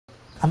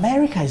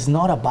America is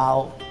not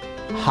about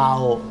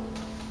how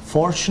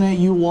fortunate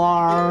you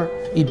are,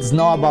 it's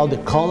not about the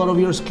color of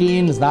your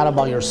skin, it's not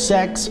about your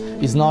sex,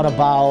 it's not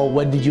about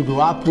what did you grow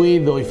up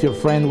with or if your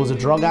friend was a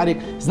drug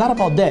addict, it's not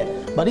about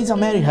that. But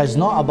America is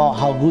not about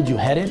how good you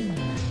had it,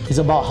 it's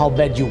about how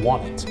bad you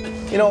want it.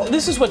 You know,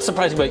 this is what's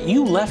surprising about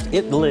you. You left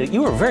Italy.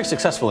 You were very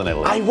successful in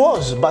Italy. I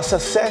was, but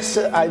success,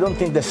 I don't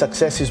think that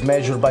success is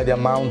measured by the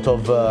amount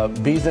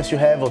of business you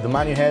have or the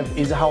money you have,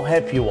 is how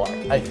happy you are,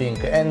 I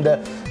think. And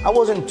I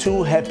wasn't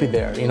too happy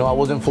there, you know, I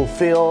wasn't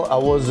fulfilled, I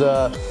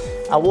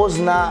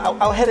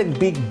had a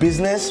big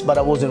business, but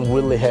I wasn't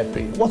really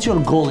happy. What's your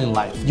goal in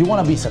life? You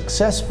want to be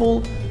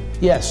successful?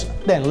 Yes,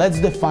 then let's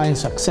define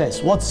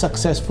success. What's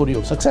success for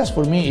you? Success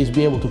for me is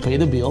be able to pay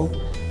the bill,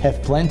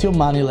 have plenty of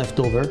money left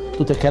over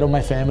to take care of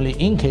my family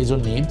in case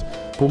of need,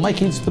 put my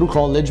kids through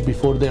college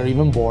before they're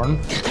even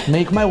born,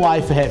 make my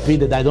wife happy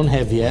that I don't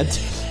have yet,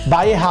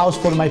 buy a house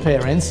for my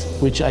parents,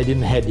 which I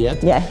didn't have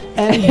yet,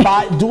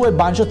 and do a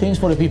bunch of things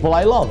for the people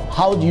I love.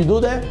 How do you do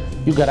that?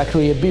 You gotta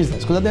create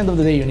business, because at the end of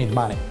the day you need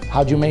money.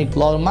 How do you make a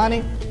lot of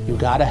money? You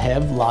gotta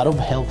have a lot of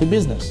healthy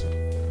business.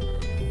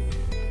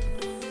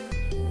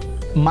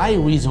 My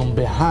reason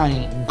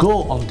behind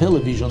go on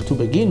television to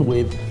begin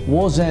with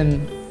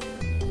wasn't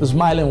the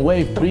smile and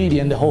wave pretty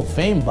and the whole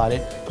fame about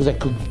it, because I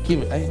could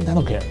give it, I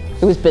don't care.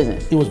 It was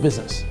business. It was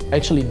business. I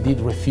actually did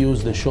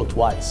refuse the show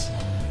twice.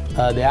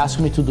 They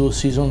asked me to do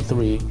season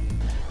 3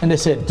 and they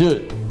said,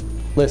 dude,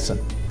 listen,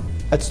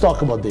 let's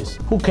talk about this.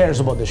 Who cares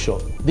about the show?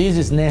 This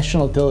is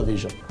national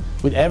television.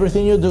 With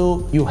everything you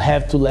do, you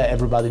have to let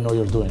everybody know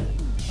you're doing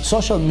it.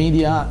 Social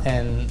media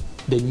and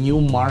the new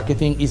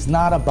marketing is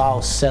not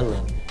about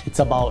selling, it's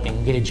about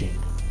engaging.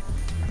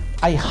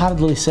 I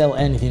hardly sell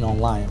anything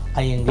online.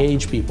 I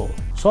engage people.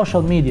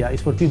 Social media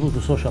is for people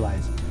to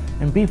socialize,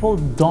 and people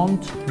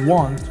don't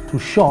want to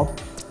shop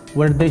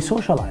where they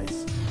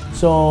socialize.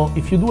 So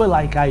if you do it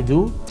like I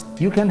do,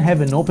 you can have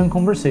an open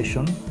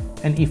conversation,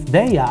 and if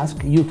they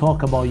ask, you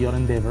talk about your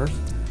endeavors.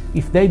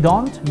 If they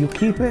don't, you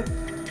keep it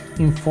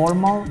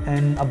informal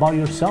and about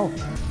yourself.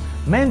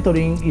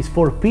 Mentoring is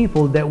for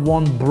people that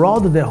want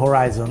broaden the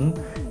horizon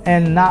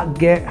and not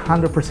get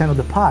 100% of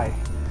the pie.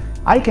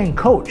 I can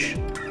coach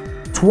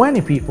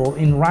 20 people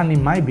in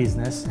running my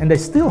business and they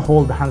still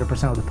hold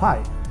 100% of the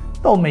pie.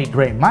 They'll make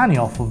great money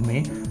off of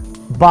me,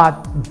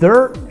 but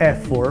their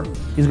effort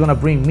is gonna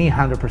bring me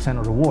 100%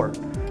 of the reward.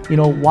 You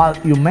know, while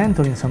you're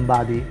mentoring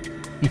somebody,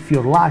 if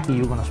you're lucky,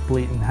 you're gonna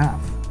split in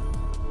half.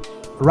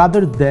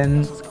 Rather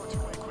than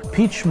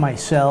pitch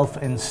myself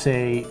and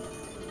say,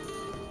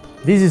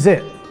 this is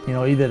it, you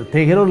know, either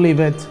take it or leave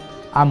it.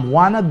 I'm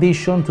one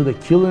addition to the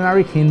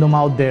culinary kingdom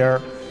out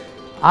there.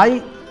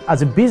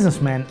 As a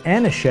businessman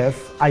and a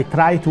chef, I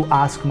try to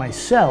ask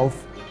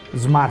myself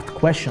smart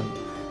questions.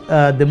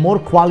 The more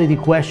quality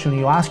question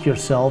you ask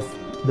yourself,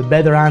 the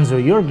better answer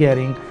you're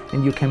getting,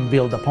 and you can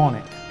build upon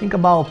it. Think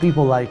about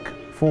people like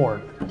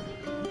Ford,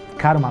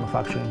 car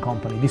manufacturing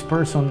company. This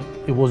person,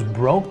 it was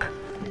broke.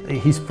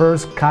 His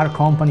first car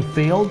company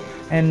failed,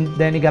 and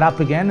then he got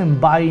up again,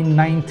 and by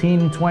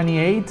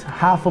 1928,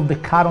 half of the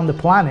car on the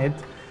planet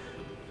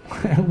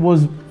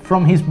was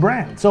from his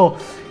brand. So,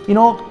 you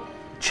know,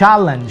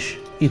 challenge,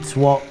 it's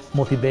what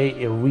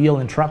motivates a real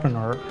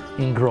entrepreneur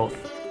in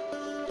growth.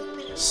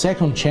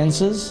 Second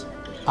chances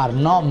are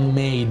not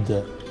made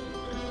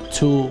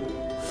to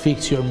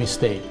fix your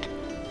mistake.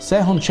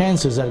 Second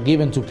chances are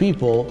given to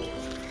people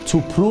to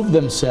prove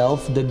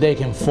themselves that they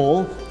can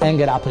fall and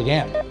get up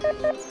again.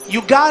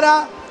 You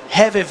gotta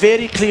have a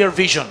very clear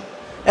vision.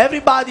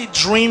 Everybody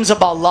dreams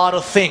about a lot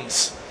of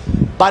things,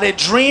 but a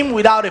dream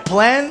without a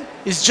plan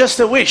is just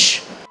a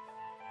wish.